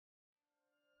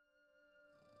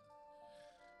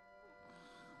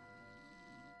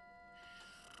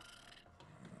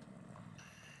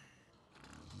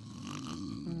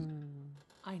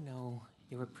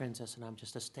princess and I'm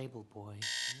just a stable boy.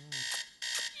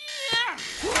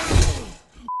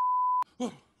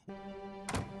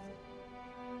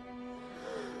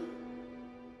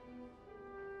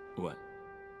 What?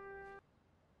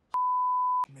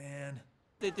 Man.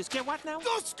 This get what now?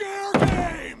 The Scare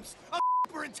Games! A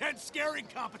super intense scaring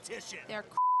competition! They're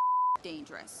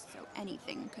dangerous, so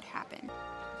anything could happen.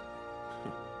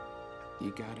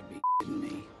 You gotta be kidding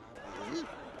me.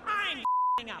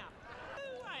 I'm up.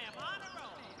 I am on a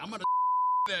roll. I'm gonna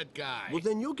that guy. Well,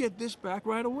 then you'll get this back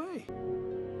right away.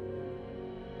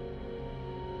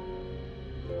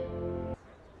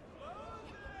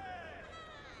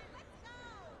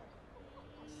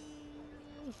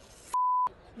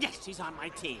 Yes, he's on my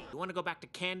team. You want to go back to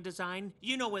can design?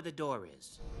 You know where the door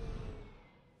is.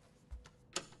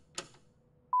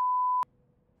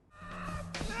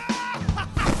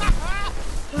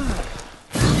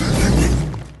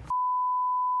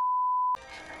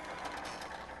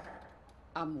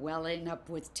 I'm welling up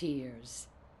with tears.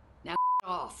 Now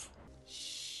off.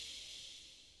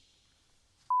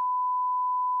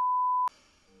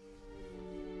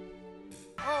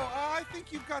 Oh, I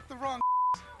think you've got the wrong.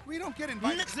 We don't get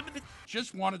invited.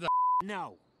 Just wanted to.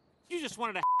 No. You just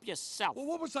wanted to yourself. Well,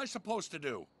 what was I supposed to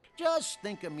do? Just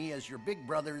think of me as your big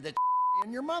brother that's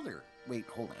and your mother. Wait,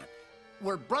 hold on.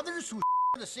 We're brothers who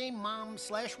the same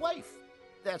mom/wife.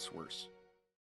 That's worse.